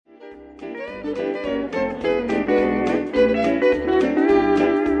So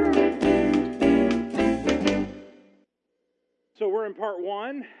we're in part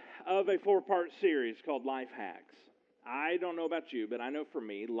one of a four-part series called Life Hacks. I don't know about you, but I know for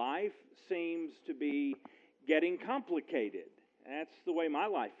me, life seems to be getting complicated. That's the way my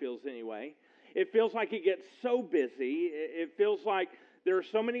life feels anyway. It feels like it gets so busy. It feels like there are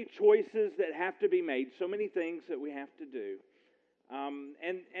so many choices that have to be made, so many things that we have to do.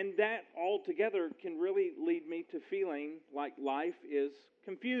 And that all together can really lead me to feeling like life is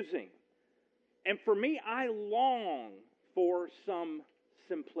confusing. And for me, I long for some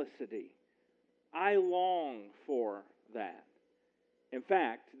simplicity. I long for that. In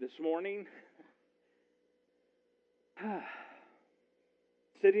fact, this morning,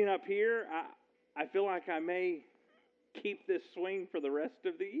 sitting up here, I feel like I may keep this swing for the rest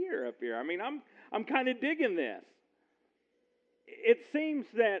of the year up here. I mean, I'm kind of digging this. It seems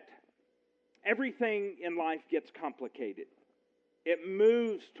that everything in life gets complicated. It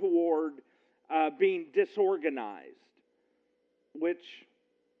moves toward being disorganized, which,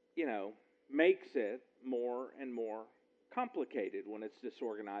 makes it more and more complicated when it's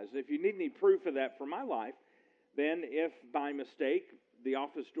disorganized. If you need any proof of that for my life, then if by mistake the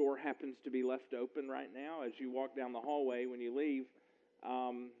office door happens to be left open right now as you walk down the hallway when you leave,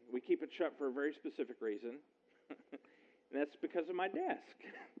 we keep it shut for a very specific reason. And that's because of my desk.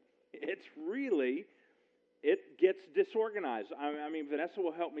 It gets disorganized. I mean, Vanessa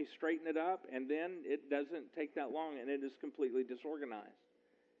will help me straighten it up, and then it doesn't take that long, and it is completely disorganized.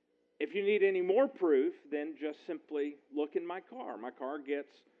 If you need any more proof, then just simply look in my car. My car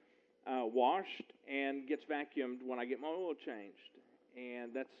gets washed and gets vacuumed when I get my oil changed.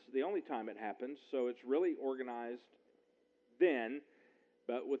 And that's the only time it happens, so it's really organized then,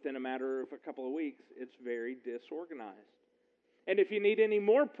 but within a matter of a couple of weeks, it's very disorganized. And if you need any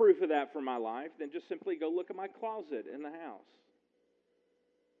more proof of that for my life, then just simply go look at my closet in the house.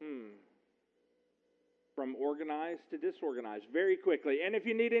 From organized to disorganized very quickly. And if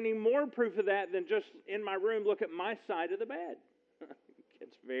you need any more proof of that, then just in my room, look at my side of the bed.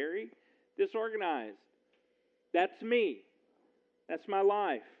 It's very disorganized. That's me. That's my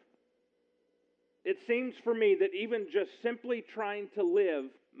life. It seems for me that even just simply trying to live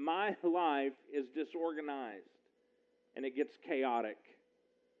my life is disorganized. And it gets chaotic.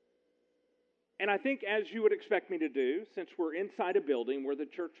 And I think, as you would expect me to do, since we're inside a building where the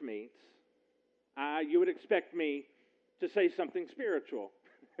church meets, you would expect me to say something spiritual.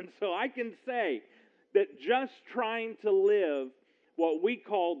 And so I can say that just trying to live what we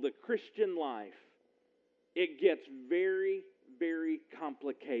call the Christian life, it gets very, very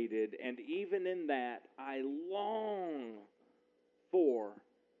complicated. And even in that, I long for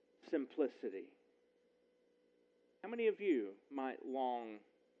simplicity. How many of you might long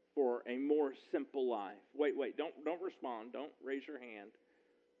for a more simple life? Wait, don't respond. Don't raise your hand.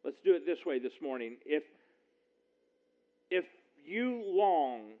 Let's do it this way this morning. If you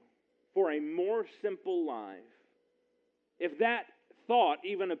long for a more simple life, if that thought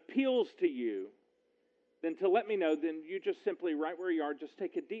even appeals to you, then to let me know, then you just simply, right where you are, just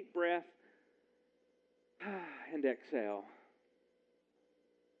take a deep breath and exhale.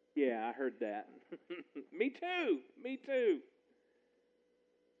 Yeah, I heard that. Me too.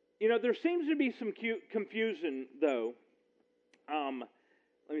 There seems to be some confusion, though.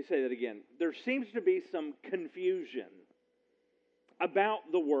 Let me say that again. There seems to be some confusion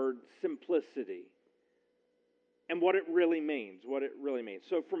about the word simplicity and what it really means.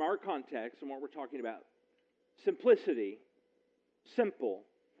 So from our context and what we're talking about, simplicity, simple,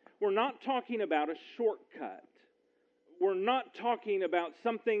 we're not talking about a shortcut. We're not talking about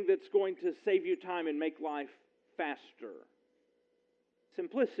something that's going to save you time and make life faster.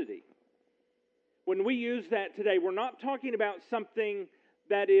 Simplicity. When we use that today, we're not talking about something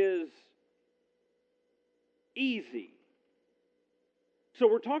that is easy. So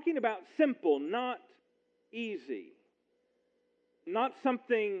we're talking about simple, not easy. Not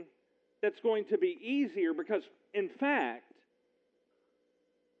something that's going to be easier, because, in fact,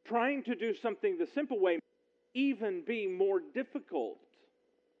 trying to do something the simple way even be more difficult,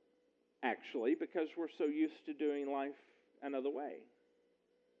 actually, because we're so used to doing life another way.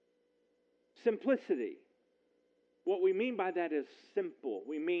 Simplicity. What we mean by that is simple.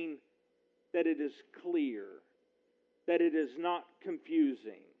 We mean that it is clear, that it is not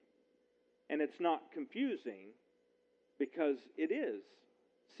confusing. And it's not confusing because it is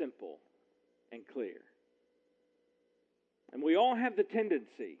simple and clear. And we all have the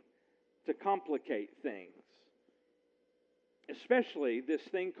tendency to complicate things, especially this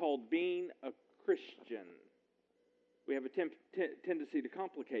thing called being a Christian. We have a tendency to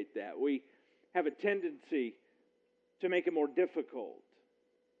complicate that. We have a tendency to make it more difficult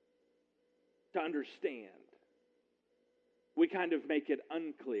to understand. We kind of make it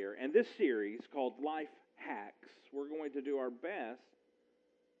unclear. And this series called Life Hacks, we're going to do our best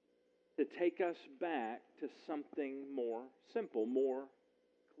to take us back to something more simple, more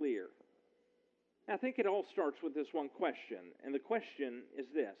clear. I think it all starts with this one question, and the question is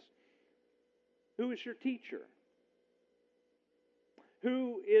this: who is your teacher?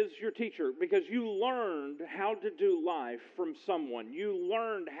 Who is your teacher? Because you learned how to do life from someone. You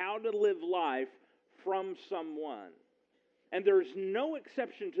learned how to live life from someone. And there's no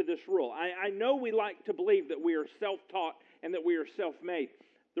exception to this rule. I know we like to believe that we are self-taught and that we are self-made.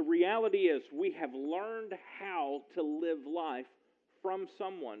 The reality is we have learned how to live life from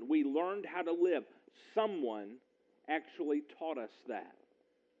someone. We learned how to live. Someone actually taught us that.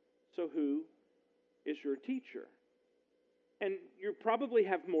 So who is your teacher? And you probably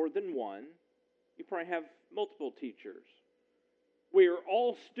have more than one. You probably have multiple teachers. We are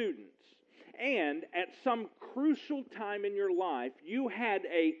all students. And at some crucial time in your life, you had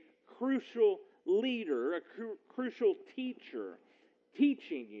a crucial leader, a crucial teacher,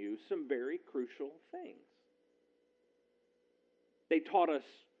 teaching you some very crucial things. They taught us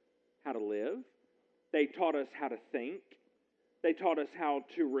how to live. They taught us how to think. They taught us how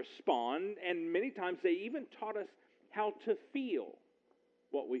to respond. And many times they even taught us how to feel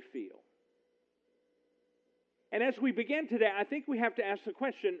what we feel. And as we begin today, I think we have to ask the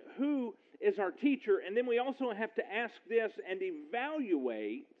question, who is our teacher? And then we also have to ask this and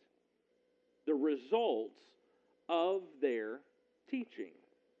evaluate the results of their teaching.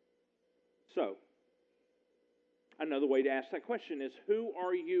 So, another way to ask that question is, who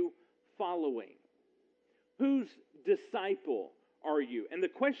are you following? Whose disciple are you? And the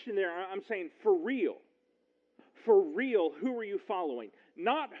question there, I'm saying for real, who are you following?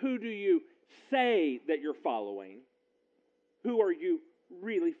 Not who do you say that you're following. Who are you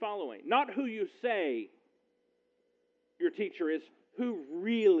really following? Not who you say your teacher is, who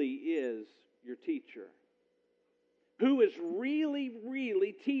really is your teacher. Who is really,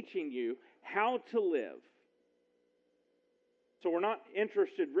 really teaching you how to live. So we're not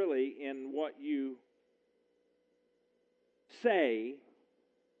interested really in what you say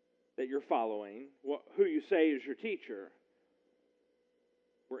that you're following, who you say is your teacher.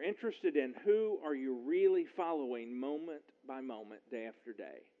 We're interested in who are you really following moment by moment, day after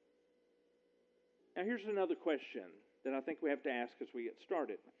day. Now here's another question that I think we have to ask as we get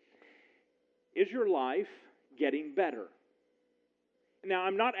started. Is your life getting better? Now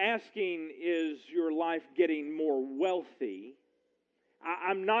I'm not asking, is your life getting more wealthy?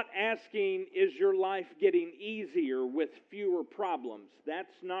 I'm not asking, is your life getting easier with fewer problems?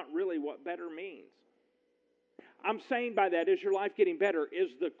 That's not really what better means. I'm saying by that, is your life getting better?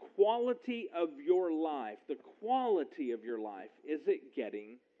 Is the quality of your life, is it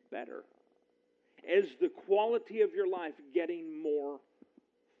getting better? Is the quality of your life getting more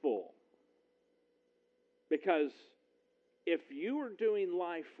full? Because if you are doing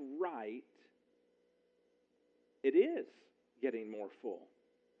life right, it is getting more full.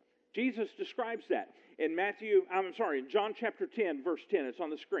 Jesus describes that in John chapter 10, verse 10. It's on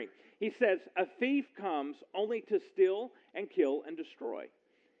the screen. He says, a thief comes only to steal and kill and destroy.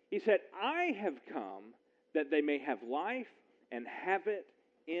 He said, I have come that they may have life and have it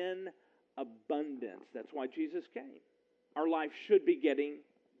in abundance. That's why Jesus came. Our life should be getting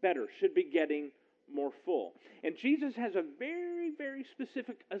better, should be getting more full. And Jesus has a very, very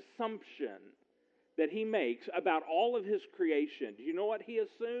specific assumption that he makes about all of his creation. Do you know what he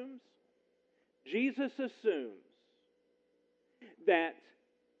assumes? Jesus assumes that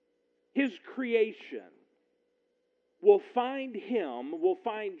his creation will find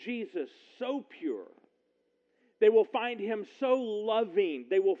Jesus so pure. They will find him so loving.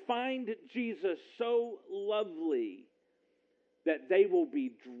 They will find Jesus so lovely that they will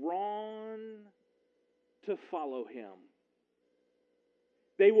be drawn to follow him.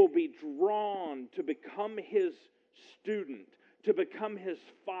 They will be drawn to become his student, to become his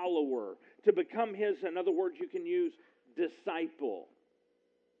follower, to become his, in other words you can use, disciple.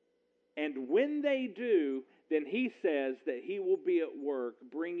 And when they do, then he says that he will be at work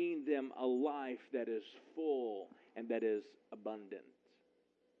bringing them a life that is full and that is abundant.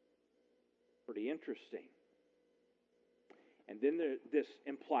 Pretty interesting. And then this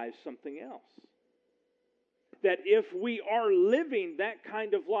implies something else. That if we are living that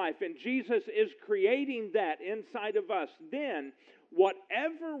kind of life, and Jesus is creating that inside of us, then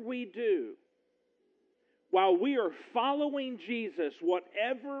whatever we do, while we are following Jesus,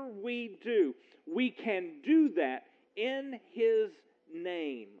 whatever we do, we can do that in his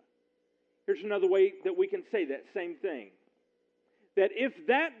name. Here's another way that we can say that same thing. That if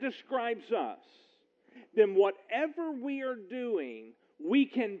that describes us, then whatever we are doing, we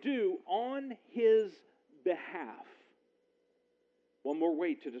can do on His behalf. One more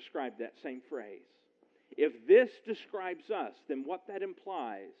way to describe that same phrase. If this describes us, then what that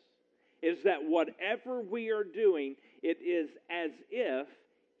implies is that whatever we are doing, it is as if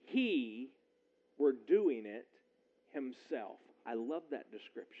He were doing it Himself. I love that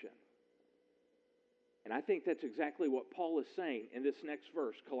description. And I think that's exactly what Paul is saying in this next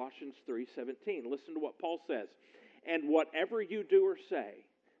verse, Colossians 3:17. Listen to what Paul says. And whatever you do or say.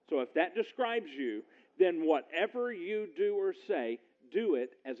 So if that describes you, then whatever you do or say, do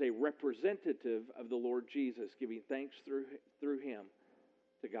it as a representative of the Lord Jesus, giving thanks through Him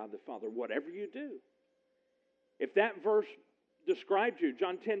to God the Father. Whatever you do. If that verse describes you,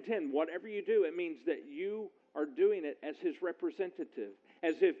 John 10:10, whatever you do, it means that you are doing it as His representative,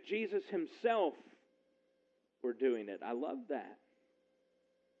 as if Jesus Himself were doing it. I love that.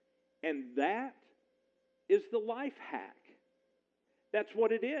 And that is the life hack. That's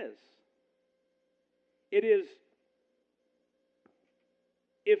what it is. It is,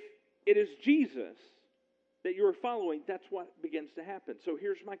 if it is Jesus that you are following, that's what begins to happen. So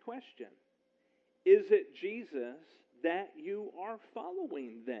here's my question. Is it Jesus that you are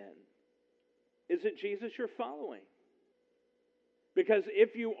following then? Is it Jesus you're following? Because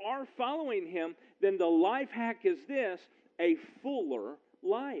if you are following Him, then the life hack is this: a fuller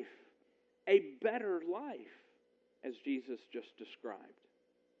life, a better life, as Jesus just described.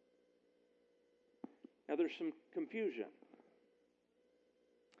 Now there's some confusion,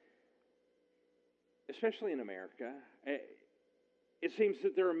 especially in America. It seems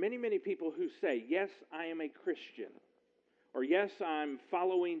that there are many, many people who say, yes, I am a Christian, or yes, I'm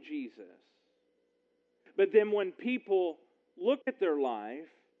following Jesus. But then when people look at their life,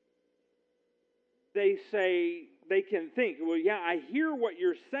 they say, they can think, well, yeah, I hear what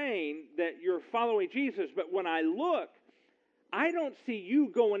you're saying, that you're following Jesus, but when I look, I don't see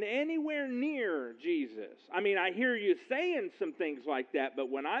you going anywhere near Jesus. I mean, I hear you saying some things like that, but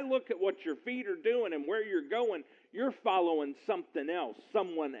when I look at what your feet are doing and where you're going, you're following something else,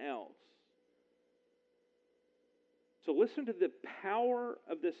 someone else. So listen to the power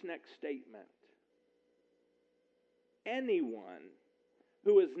of this next statement. Anyone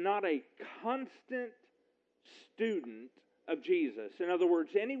who is not a constant student of Jesus, in other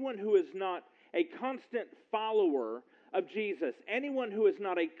words, anyone who is not a constant follower of Jesus, anyone who is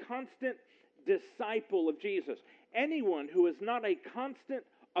not a constant disciple of Jesus, anyone who is not a constant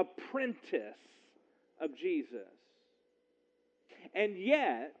apprentice of Jesus. And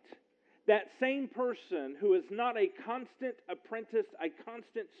yet, that same person who is not a constant apprentice, a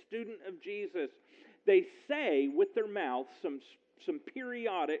constant student of Jesus, they say with their mouth some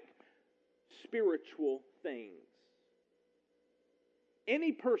periodic spiritual things.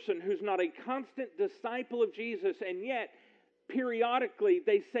 Any person who's not a constant disciple of Jesus, and yet periodically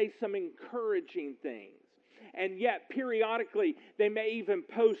they say some encouraging things. And yet periodically they may even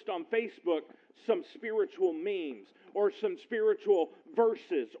post on Facebook some spiritual memes or some spiritual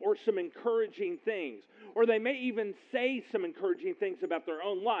verses or some encouraging things. Or they may even say some encouraging things about their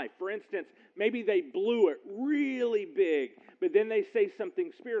own life. For instance, maybe they blew it really big, but then they say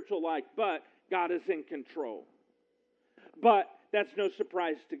something spiritual like, but God is in control. But that's no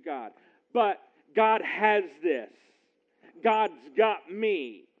surprise to God. But God has this. God's got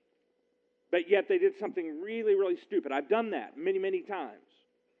me. But yet they did something really, really stupid. I've done that many, many times.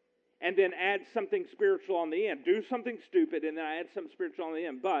 And then add something spiritual on the end. Do something stupid and then I add something spiritual on the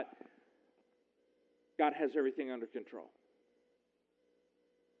end. But God has everything under control.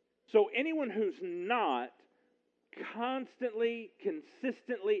 So anyone who's not constantly,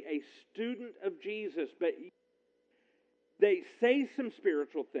 consistently a student of Jesus, but they say some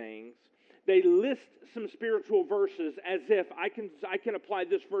spiritual things, they list some spiritual verses as if I can apply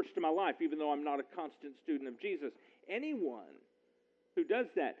this verse to my life, even though I'm not a constant student of Jesus. Anyone who does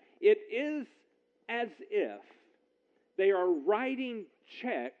that, it is as if they are writing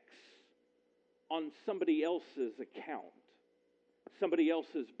checks on somebody else's account, somebody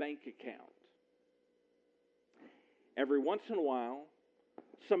else's bank account. Every once in a while,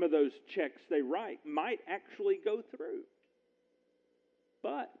 some of those checks they write might actually go through.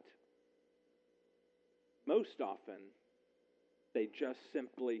 But most often, they just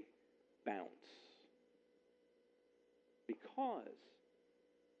simply bounce. Because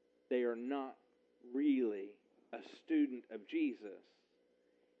they are not really a student of Jesus.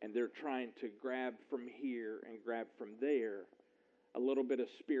 And they're trying to grab from here and grab from there a little bit of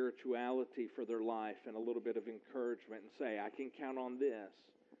spirituality for their life and a little bit of encouragement and say, I can count on this.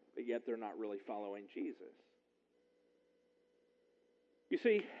 but yet they're not really following Jesus. You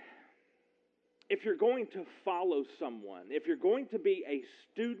see, if you're going to follow someone, if you're going to be a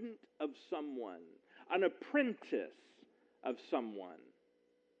student of someone, an apprentice of someone,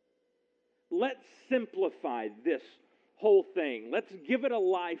 let's simplify this whole thing. Let's give it a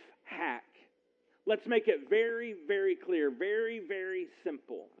life hack. Let's make it very, very clear, very, very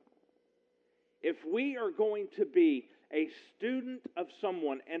simple. If we are going to be a student of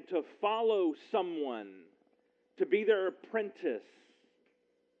someone and to follow someone, to be their apprentice,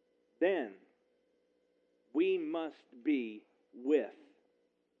 then we must be with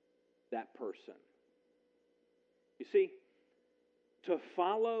that person. You see, to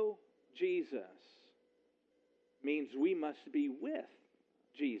follow Jesus means we must be with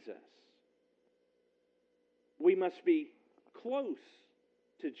Jesus. We must be close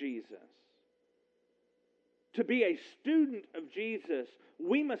to Jesus. To be a student of Jesus,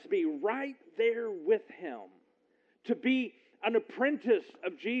 we must be right there with Him. To be an apprentice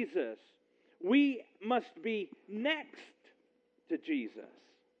of Jesus, we must be next to Jesus.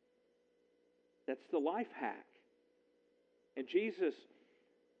 That's the life hack. And Jesus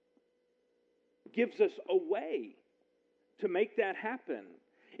gives us a way to make that happen.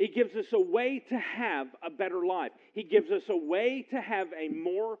 He gives us a way to have a better life. He gives us a way to have a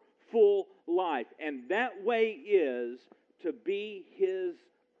more full life. And that way is to be His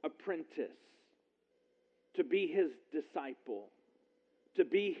apprentice, to be His disciple, to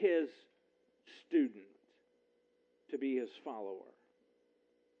be His student, to be His follower.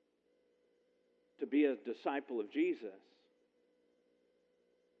 To be a disciple of Jesus,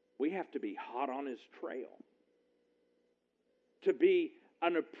 we have to be hot on His trail. To be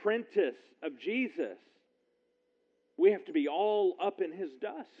an apprentice of Jesus, we have to be all up in His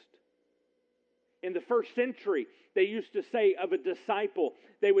dust. In the first century, they used to say of a disciple,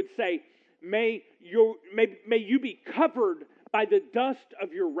 they would say, may you be covered by the dust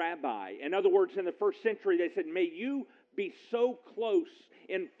of your rabbi. In other words, in the first century, they said, may you be so close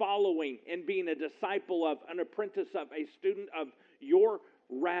in following and being a disciple of, an apprentice of, a student of your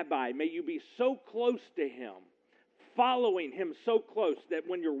rabbi. May you be so close to him, following him so close that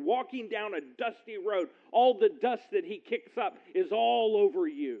when you're walking down a dusty road, all the dust that he kicks up is all over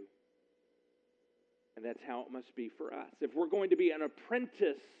you. And that's how it must be for us. If we're going to be an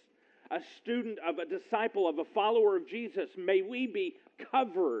apprentice, a student of, a disciple of, a follower of Jesus, may we be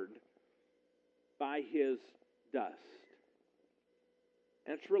covered by his dust.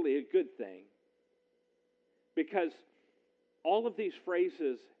 And it's really a good thing, because all of these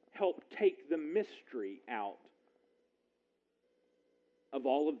phrases help take the mystery out of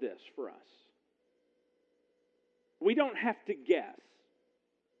all of this for us. We don't have to guess.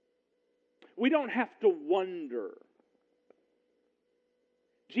 We don't have to wonder.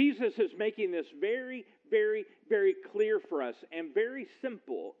 Jesus is making this very, very, very clear for us, and very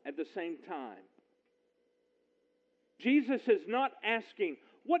simple at the same time. Jesus is not asking,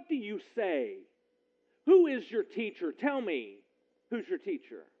 what do you say? Who is your teacher? Tell me, who's your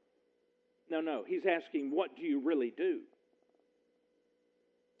teacher? No, he's asking, what do you really do?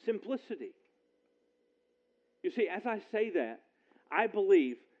 Simplicity. You see, as I say that, I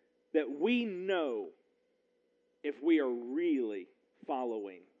believe that we know if we are really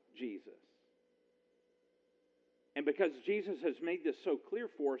following Jesus. And because Jesus has made this so clear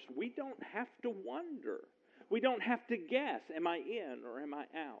for us, we don't have to wonder. We don't have to guess, am I in or am I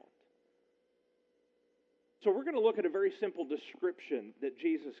out? So we're going to look at a very simple description that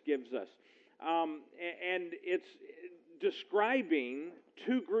Jesus gives us. And it's describing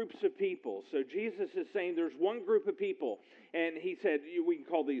two groups of people. So Jesus is saying there's one group of people, and he said we can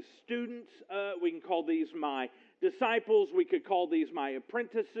call these students, we can call these my disciples, we could call these my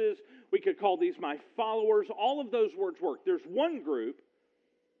apprentices, we could call these my followers. All of those words work. There's one group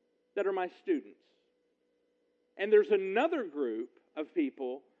that are my students. And there's another group of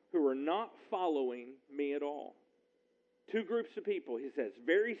people who are not following me at all. Two groups of people, he says.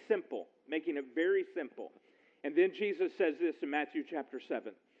 Very simple, making it very simple. And then Jesus says this in Matthew chapter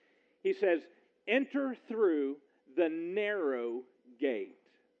 7. He says, enter through the narrow gate.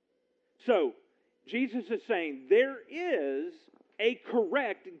 So, Jesus is saying there is a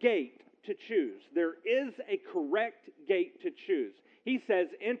correct gate to choose. There is a correct gate to choose. He says,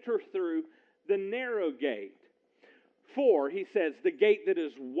 enter through the narrow gate. For, he says, the gate that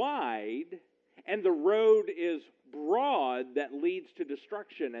is wide and the road is broad that leads to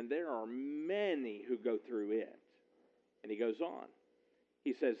destruction, and there are many who go through it. And he goes on.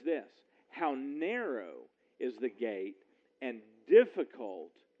 He says this, how narrow is the gate and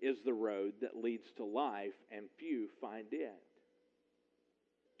difficult is the road that leads to life, and few find it.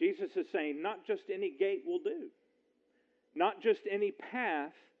 Jesus is saying not just any gate will do. Not just any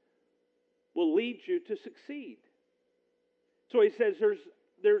path will lead you to succeed. So he says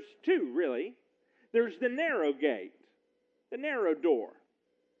there's two, really. There's the narrow gate, the narrow door.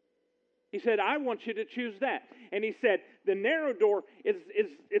 He said, I want you to choose that. And he said, the narrow door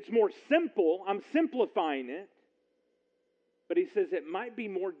it's more simple. I'm simplifying it. But he says it might be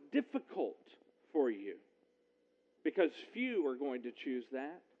more difficult for you because few are going to choose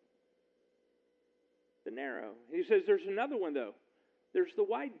that. The narrow. He says there's another one, though. There's the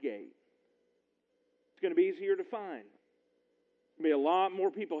wide gate. It's going to be easier to find. There'll be a lot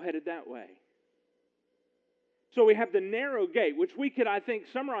more people headed that way. So we have the narrow gate, which we could, I think,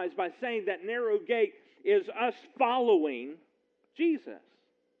 summarize by saying that narrow gate is us following Jesus.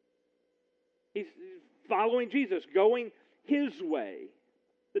 He's following Jesus, going His way,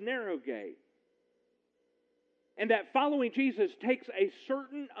 the narrow gate. And that following Jesus takes a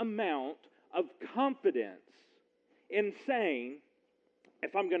certain amount of confidence in saying,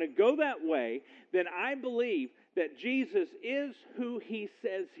 if I'm going to go that way, then I believe that Jesus is who He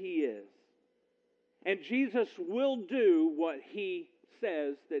says He is. And Jesus will do what He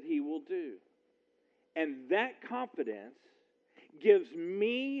says that He will do. And that confidence gives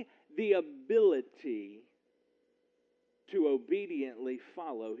me the ability to obediently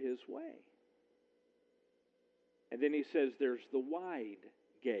follow His way. And then he says there's the wide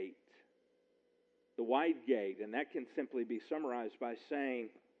gate. The wide gate, and that can simply be summarized by saying,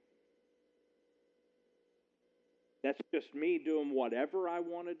 that's just me doing whatever I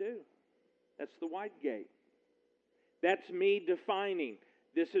want to do. That's the wide gate. That's me defining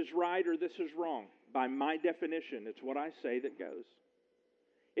this is right or this is wrong. By my definition, it's what I say that goes.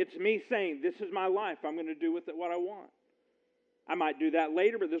 It's me saying, this is my life. I'm going to do with it what I want. I might do that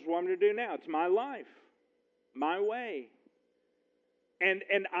later, but this is what I'm going to do now. It's my life, my way. And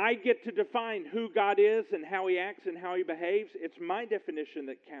I get to define who God is and how He acts and how He behaves. It's my definition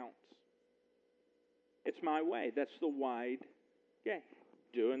that counts. It's my way. That's the wide gate.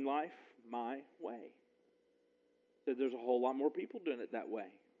 Doing life my way. So there's a whole lot more people doing it that way.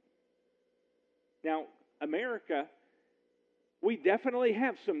 Now, America, we definitely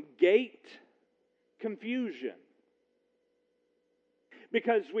have some gate confusion.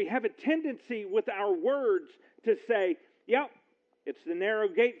 Because we have a tendency with our words to say, yep, it's the narrow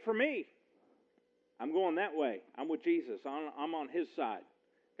gate for me. I'm going that way. I'm with Jesus. I'm on His side.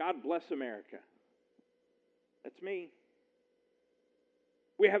 God bless America. That's me.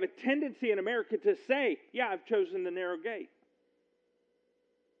 We have a tendency in America to say, yeah, I've chosen the narrow gate.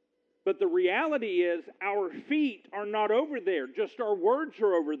 But the reality is our feet are not over there. Just our words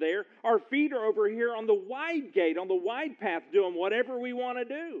are over there. Our feet are over here on the wide gate, on the wide path, doing whatever we want to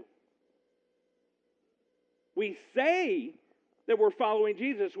do. We say that we're following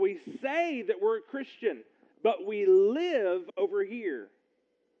Jesus. We say that we're a Christian. But we live over here.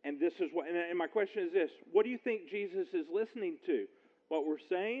 And this is what, and my question is this. What do you think Jesus is listening to? What we're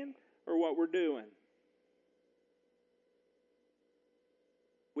saying or what we're doing?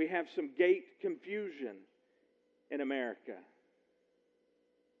 We have some gate confusion in America.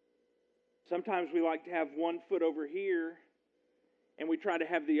 Sometimes we like to have one foot over here and we try to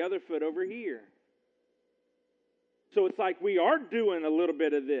have the other foot over here. So it's like we are doing a little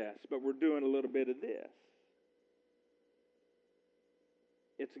bit of this, but we're doing a little bit of this.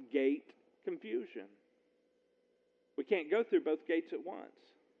 It's gate confusion. We can't go through both gates at once.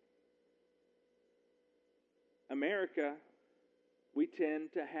 America, we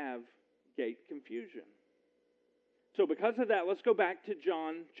tend to have gate confusion. So because of that, let's go back to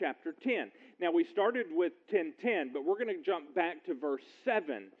John chapter 10. Now we started with 10:10, but we're going to jump back to verse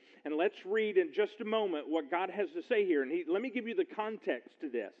 7. And let's read in just a moment what God has to say here. And let me give you the context to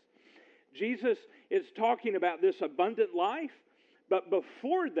this. Jesus is talking about this abundant life, but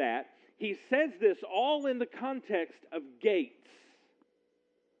before that, He says this all in the context of gates.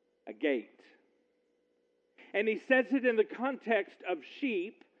 A gate. And He says it in the context of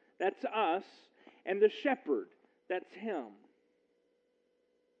sheep, that's us, and the shepherd, that's Him.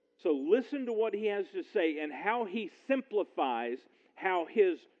 So listen to what He has to say and how He simplifies how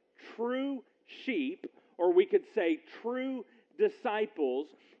His true sheep, or we could say true disciples,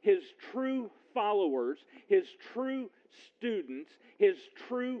 His true followers, His true students, His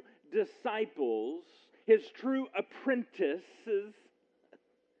true disciples, His true apprentices,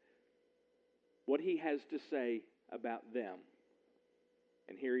 what He has to say about them.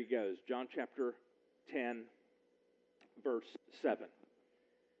 And here He goes, John chapter 10, verse 7.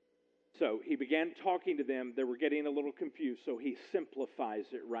 So He began talking to them. They were getting a little confused, so He simplifies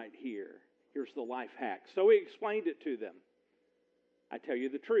it right here. Here's the life hack. So He explained it to them. I tell you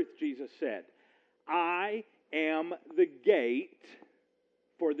the truth, Jesus said, I am the gate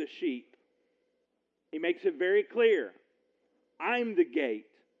for the sheep. He makes it very clear. I'm the gate.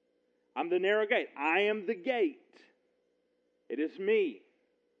 I'm the narrow gate. I am the gate. It is me.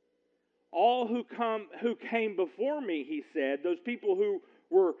 All who came before me, he said, those people who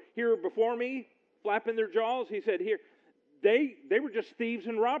were here before me, flapping their jaws, he said, here, they were just thieves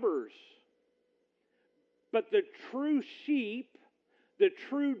and robbers. But the true sheep, the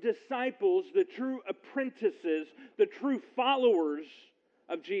true disciples, the true apprentices, the true followers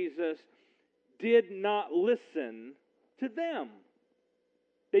of Jesus did not listen to them.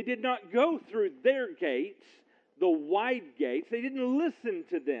 They did not go through their gates, the wide gates. They didn't listen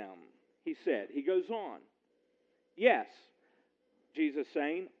to them, he said. He goes on. Yes, Jesus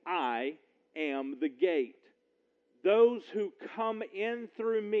saying, I am the gate. Those who come in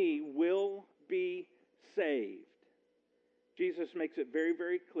through me will be saved. Jesus makes it very,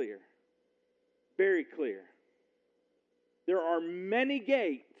 very clear. Very clear. There are many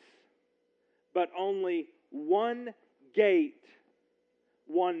gates, but only one gate,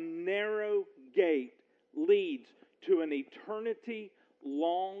 one narrow gate leads to an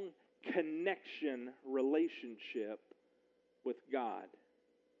eternity-long connection relationship with God.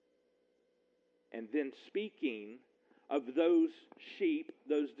 And then speaking of those sheep,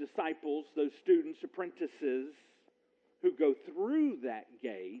 those disciples, those students, apprentices who go through that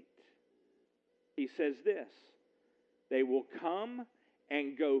gate, he says this, they will come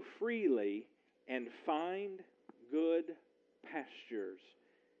and go freely and find good pastures.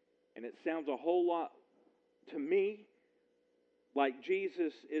 And it sounds a whole lot to me like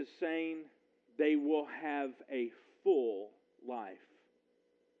Jesus is saying they will have a full life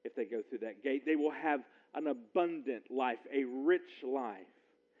if they go through that gate. They will have an abundant life, a rich life.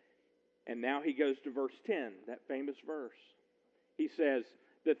 And now he goes to verse 10, that famous verse. He says,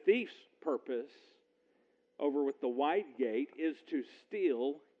 the thief's purpose over with the wide gate is to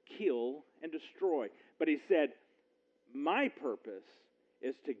steal, kill, and destroy. But he said, my purpose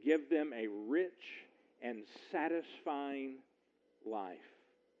is to give them a rich and satisfying life.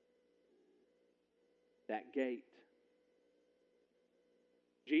 That gate.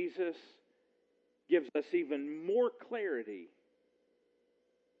 Jesus gives us even more clarity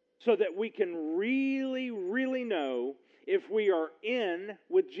so that we can really, really know if we are in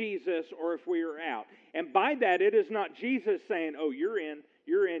with Jesus or if we are out. And by that, it is not Jesus saying, oh, you're in,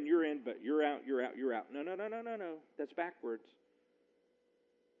 but you're out. No. That's backwards.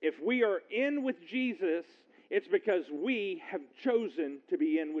 If we are in with Jesus, it's because we have chosen to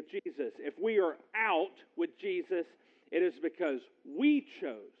be in with Jesus. If we are out with Jesus, it is because we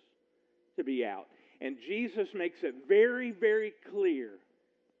chose to be out. And Jesus makes it very, very clear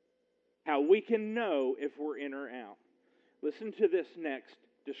how we can know if we're in or out. Listen to this next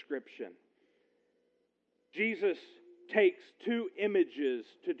description. Jesus takes two images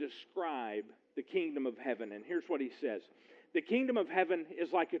to describe the kingdom of heaven. And here's what he says. The kingdom of heaven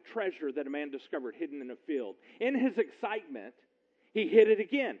is like a treasure that a man discovered hidden in a field. In his excitement, he hid it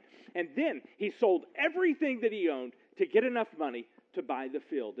again. And then he sold everything that he owned to get enough money to buy the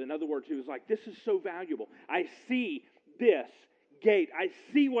field. In other words, he was like, this is so valuable. I see this gate. I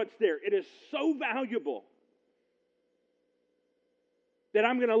see what's there. It is so valuable that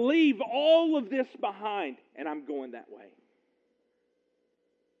I'm going to leave all of this behind, and I'm going that way.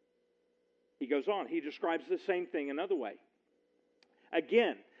 He goes on. He describes the same thing another way.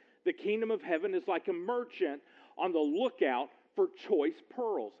 Again, the kingdom of heaven is like a merchant on the lookout for choice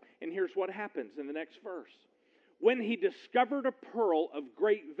pearls. And here's what happens in the next verse. When he discovered a pearl of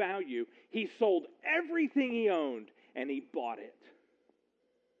great value, he sold everything he owned and he bought it.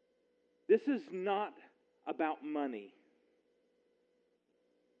 This is not about money.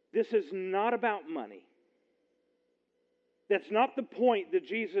 This is not about money. That's not the point that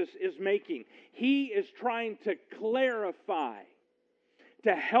Jesus is making. He is trying to clarify,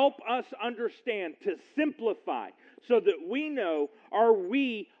 to help us understand, to simplify, so that we know, are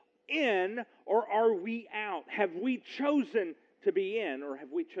we in or are we out? Have we chosen to be in or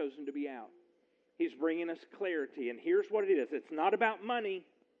have we chosen to be out? He's bringing us clarity, and here's what it is. It's not about money.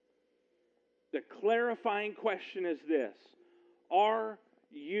 The clarifying question is this: are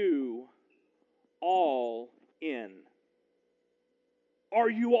you all in? Are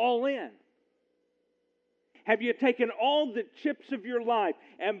you all in? Have you taken all the chips of your life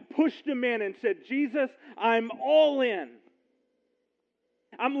and pushed them in and said, Jesus, I'm all in.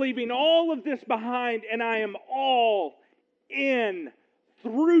 I'm leaving all of this behind and I am all in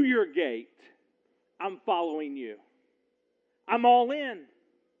through your gate. I'm following you. I'm all in.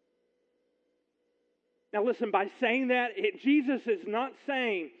 Now listen, by saying that, Jesus is not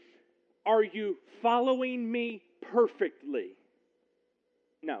saying, are you following me perfectly?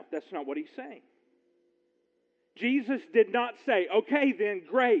 No, that's not what he's saying. Jesus did not say, okay, then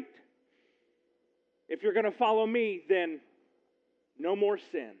great. If you're going to follow me, then no more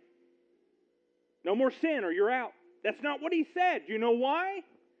sin. No more sin or you're out. That's not what he said. You know why?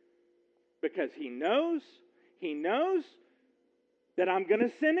 Because he knows that I'm going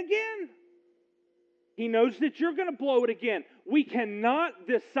to sin again. He knows that you're going to blow it again. We cannot,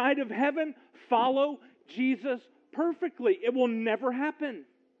 this side of heaven, follow Jesus perfectly. It will never happen.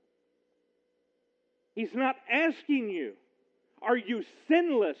 He's not asking you, are you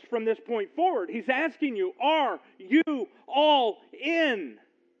sinless from this point forward? He's asking you, are you all in?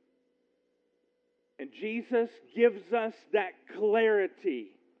 And Jesus gives us that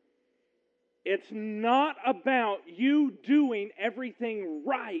clarity. It's not about you doing everything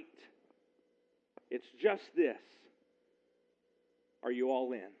right. It's just this. Are you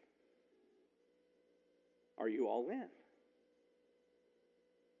all in? Are you all in?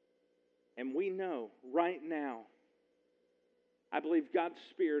 And we know right now, I believe God's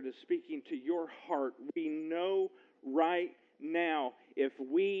Spirit is speaking to your heart. We know right now if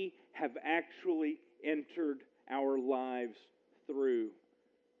we have actually entered our lives through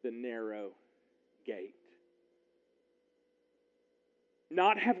the narrow gate.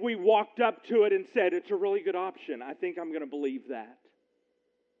 Not have we walked up to it and said, it's a really good option. I think I'm going to believe that.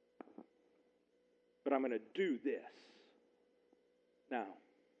 But I'm going to do this. No.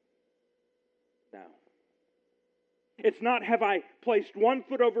 No. It's not have I placed one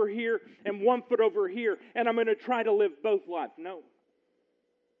foot over here and one foot over here and I'm going to try to live both lives. No.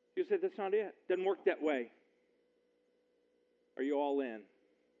 You said that's not it. Doesn't work that way. Are you all in?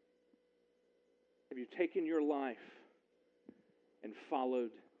 Have you taken your life and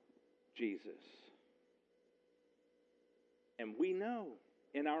followed Jesus? And we know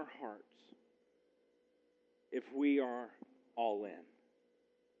in our hearts if we are all in.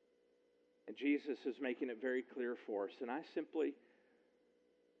 And Jesus is making it very clear for us. And I simply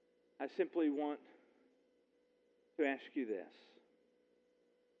want to ask you this.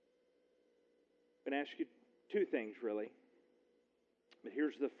 I'm going to ask you two things, really. But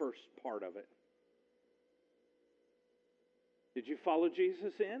here's the first part of it. Did you follow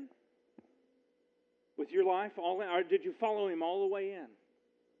Jesus in? With your life all in? Or did you follow him all the way in?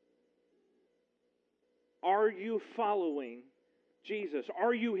 Are you following Jesus?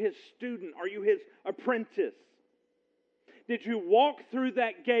 Are you his student? Are you his apprentice? Did you walk through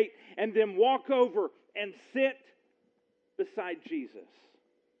that gate and then walk over and sit beside Jesus?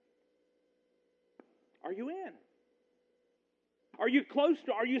 Are you in? Are you close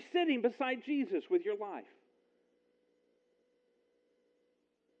to, are you sitting beside Jesus with your life?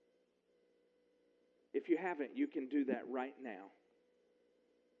 If you haven't, you can do that right now.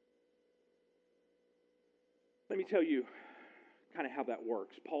 Let me tell you kind of how that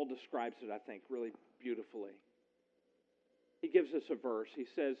works. Paul describes it, I think, really beautifully. He gives us a verse. He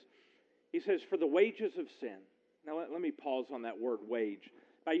says, for the wages of sin. Now let me pause on that word wage.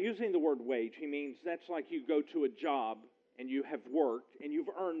 By using the word wage, he means that's like you go to a job and you have worked and you've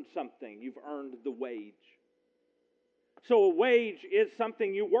earned something. You've earned the wage. So a wage is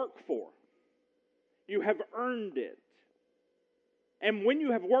something you work for. You have earned it. And when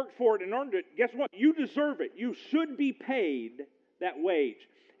you have worked for it and earned it, guess what? You deserve it. You should be paid that wage.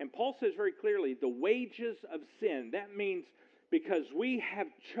 And Paul says very clearly, the wages of sin. That means because we have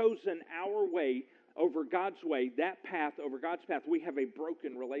chosen our way over God's way, that path over God's path, we have a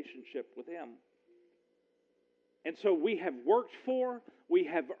broken relationship with him. And so we have worked for, we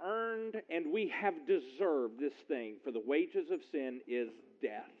have earned, and we have deserved this thing. For the wages of sin is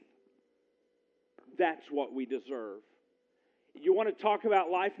death. That's what we deserve. You want to talk about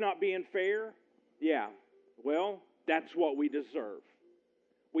life not being fair? Yeah. Well, that's what we deserve.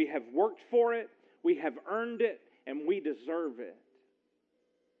 We have worked for it, we have earned it, and we deserve it.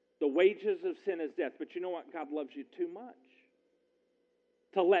 The wages of sin is death. But you know what? God loves you too much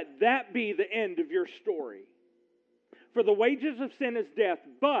to let that be the end of your story. For the wages of sin is death,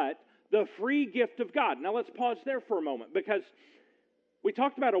 but the free gift of God. Now let's pause there for a moment, because we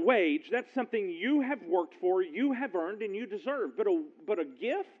talked about a wage. That's something you have worked for, you have earned, and you deserve. But a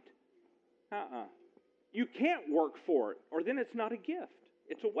gift? You can't work for it, or then it's not a gift.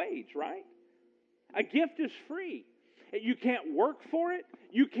 It's a wage, right? A gift is free. You can't work for it.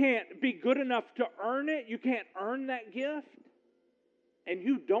 You can't be good enough to earn it. You can't earn that gift. And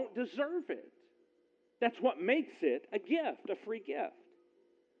you don't deserve it. That's what makes it a gift, a free gift.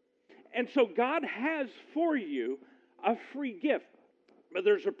 And so God has for you a free gift. But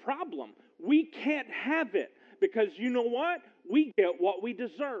there's a problem. We can't have it because you know what? We get what we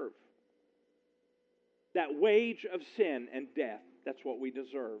deserve. That wage of sin and death, that's what we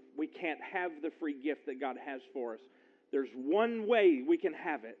deserve. We can't have the free gift that God has for us. There's one way we can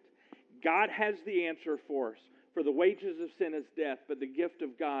have it. God has the answer for us. For the wages of sin is death, but the gift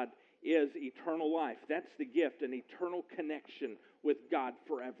of God is eternal life. That's the gift, an eternal connection with God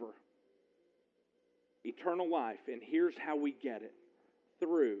forever. Eternal life. And here's how we get it.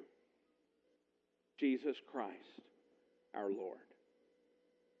 Through Jesus Christ, our Lord.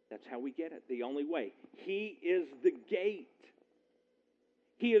 That's how we get it. The only way. He is the gate.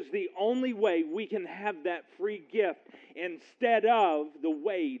 He is the only way we can have that free gift instead of the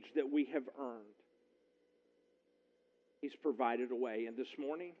wage that we have earned. He's provided a way. And this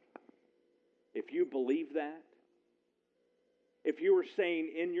morning, if you believe that, if you were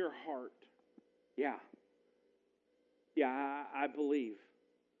saying in your heart, I believe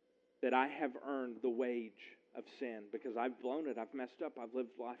that I have earned the wage of sin because I've blown it, I've messed up, I've lived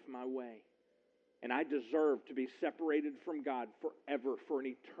life my way. And I deserve to be separated from God forever, for an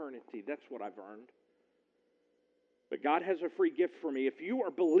eternity. That's what I've earned. But God has a free gift for me. If you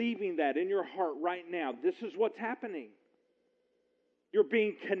are believing that in your heart right now, this is what's happening. You're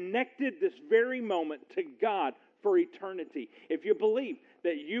being connected this very moment to God for eternity. If you believe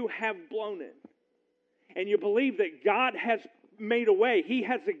that you have blown it, and you believe that God has made a way, He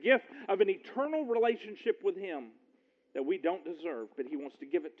has a gift of an eternal relationship with Him that we don't deserve, but He wants to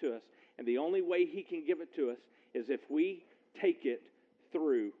give it to us. And the only way He can give it to us is if we take it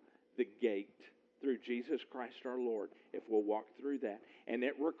through the gate, through Jesus Christ our Lord, if we'll walk through that. And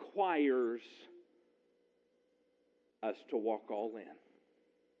it requires us to walk all in.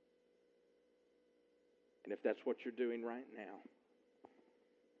 And if that's what you're doing right now,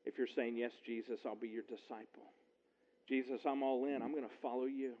 if you're saying, yes, Jesus, I'll be your disciple. Jesus, I'm all in. I'm going to follow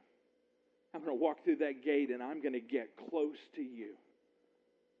you. I'm going to walk through that gate and I'm going to get close to you.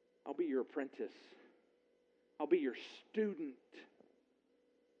 I'll be your apprentice. I'll be your student.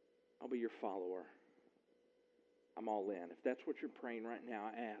 I'll be your follower. I'm all in. If that's what you're praying right now,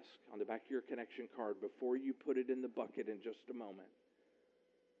 ask on the back of your connection card before you put it in the bucket in just a moment.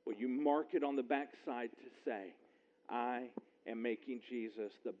 Will you mark it on the back side to say, I am making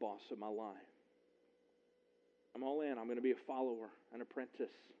Jesus the boss of my life. I'm all in. I'm going to be a follower, an apprentice.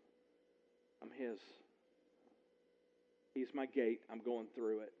 I'm His. He's my gate. I'm going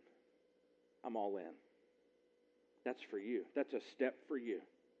through it. I'm all in. That's for you. That's a step for you.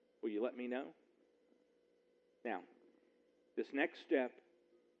 Will you let me know? Now, this next step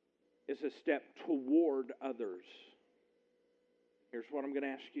is a step toward others. Here's what I'm going to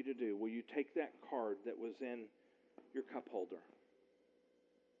ask you to do. Will you take that card that was in your cup holder?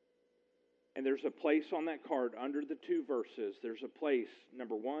 And there's a place on that card under the two verses. There's a place,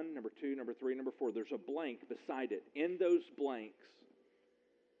 number 1, number 2, number 3, number 4. There's a blank beside it. In those blanks,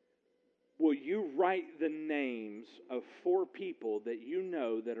 will you write the names of 4 people that you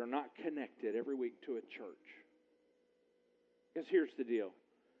know that are not connected every week to a church? Because here's the deal.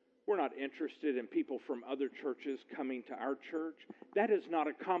 We're not interested in people from other churches coming to our church. That is not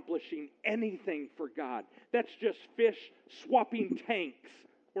accomplishing anything for God. That's just fish swapping tanks.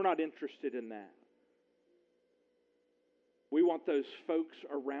 We're not interested in that. We want those folks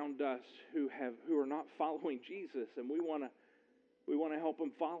around us who are not following Jesus, and we want to help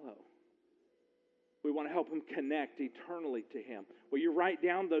them follow. We want to help them connect eternally to Him. Will you write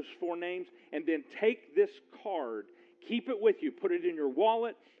down those 4 names and then take this card, keep it with you, put it in your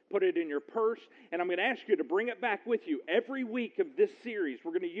wallet, put it in your purse, and I'm going to ask you to bring it back with you every week of this series.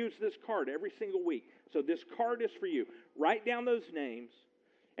 We're going to use this card every single week. So this card is for you. Write down those names,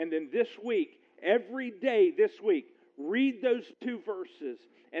 and then this week, every day this week, read those 2 verses,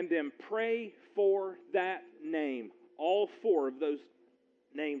 and then pray for that name, all 4 of those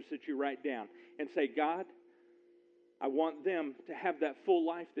names that you write down, and say, God, I want them to have that full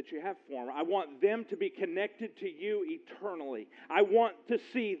life that you have for them. I want them to be connected to you eternally. I want to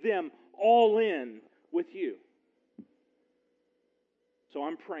see them all in with you. So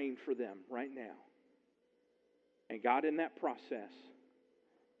I'm praying for them right now. And God, in that process,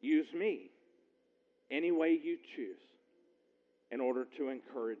 use me any way you choose in order to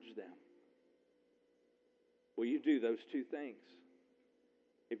encourage them. Will you do those 2 things?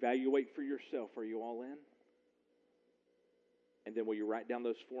 Evaluate for yourself. Are you all in? And then will you write down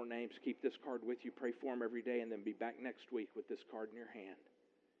those 4 names, keep this card with you, pray for them every day, and then be back next week with this card in your hand,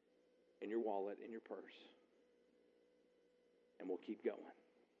 in your wallet, in your purse. And we'll keep going.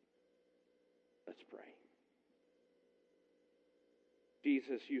 Let's pray.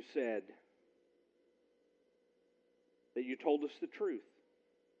 Jesus, you said that you told us the truth.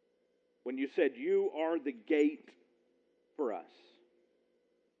 when you said you are the gate for us.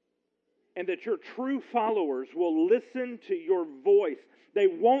 And that your true followers will listen to your voice. They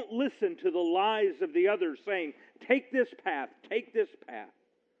won't listen to the lies of the others saying, take this path, take this path.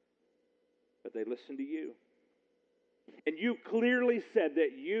 But they listen to you. And you clearly said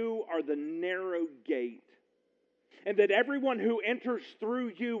that you are the narrow gate. And that everyone who enters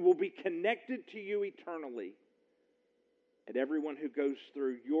through you will be connected to you eternally. And everyone who goes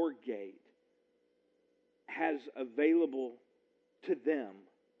through your gate has available to them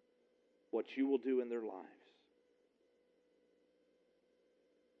what you will do in their lives.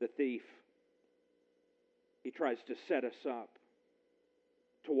 The thief, he tries to set us up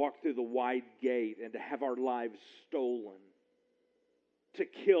to walk through the wide gate and to have our lives stolen, to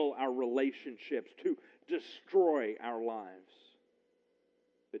kill our relationships, to destroy our lives.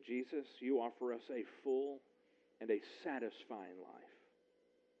 But Jesus, you offer us a full and a satisfying life.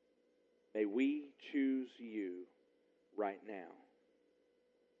 May we choose you right now.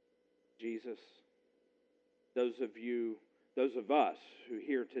 Jesus, those of us who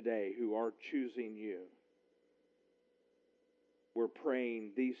here today who are choosing you, we're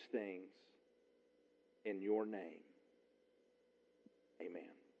praying these things in your name.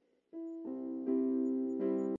 Amen.